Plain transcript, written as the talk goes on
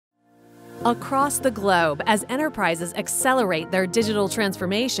Across the globe, as enterprises accelerate their digital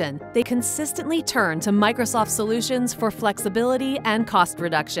transformation, they consistently turn to Microsoft solutions for flexibility and cost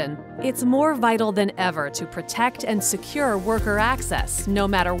reduction. It's more vital than ever to protect and secure worker access, no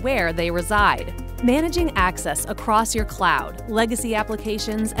matter where they reside. Managing access across your cloud, legacy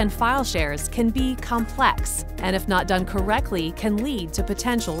applications, and file shares can be complex, and if not done correctly, can lead to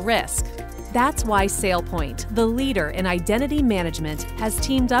potential risk. That's why SailPoint, the leader in identity management, has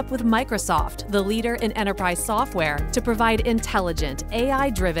teamed up with Microsoft, the leader in enterprise software, to provide intelligent,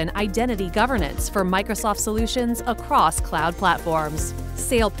 AI-driven identity governance for Microsoft solutions across cloud platforms.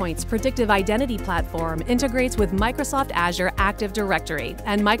 SailPoint's predictive identity platform integrates with Microsoft Azure Active Directory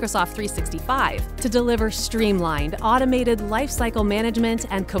and Microsoft 365 to deliver streamlined, automated lifecycle management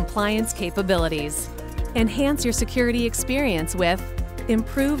and compliance capabilities. Enhance your security experience with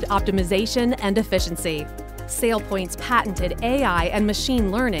improved optimization and efficiency. SailPoint's patented AI and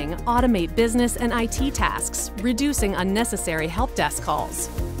machine learning automate business and IT tasks, reducing unnecessary help desk calls.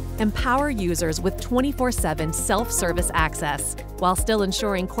 Empower users with 24/7 self-service access, while still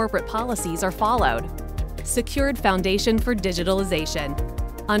ensuring corporate policies are followed. Secured foundation for digitalization.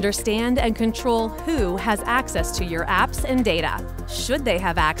 Understand and control who has access to your apps and data, should they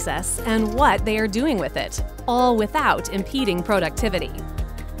have access, and what they are doing with it, all without impeding productivity.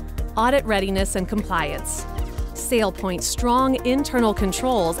 Audit-Readiness and Compliance. SailPoint's strong internal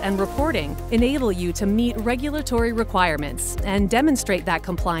controls and reporting enable you to meet regulatory requirements and demonstrate that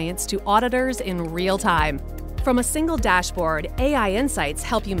compliance to auditors in real time. From a single dashboard, AI insights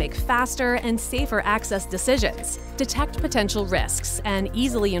help you make faster and safer access decisions, detect potential risks, and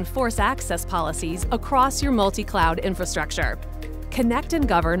easily enforce access policies across your multi-cloud infrastructure. Connect and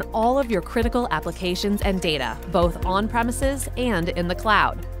govern all of your critical applications and data, both on-premises and in the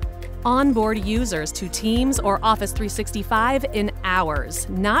cloud. Onboard users to Teams or Office 365 in hours,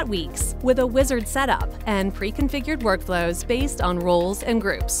 not weeks, with a wizard setup and pre-configured workflows based on roles and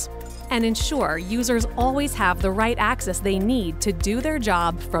groups. And ensure users always have the right access they need to do their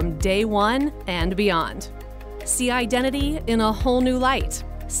job from day one and beyond. See identity in a whole new light.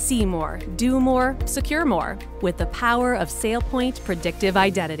 See more, do more, secure more with the power of SailPoint Predictive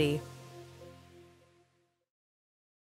Identity.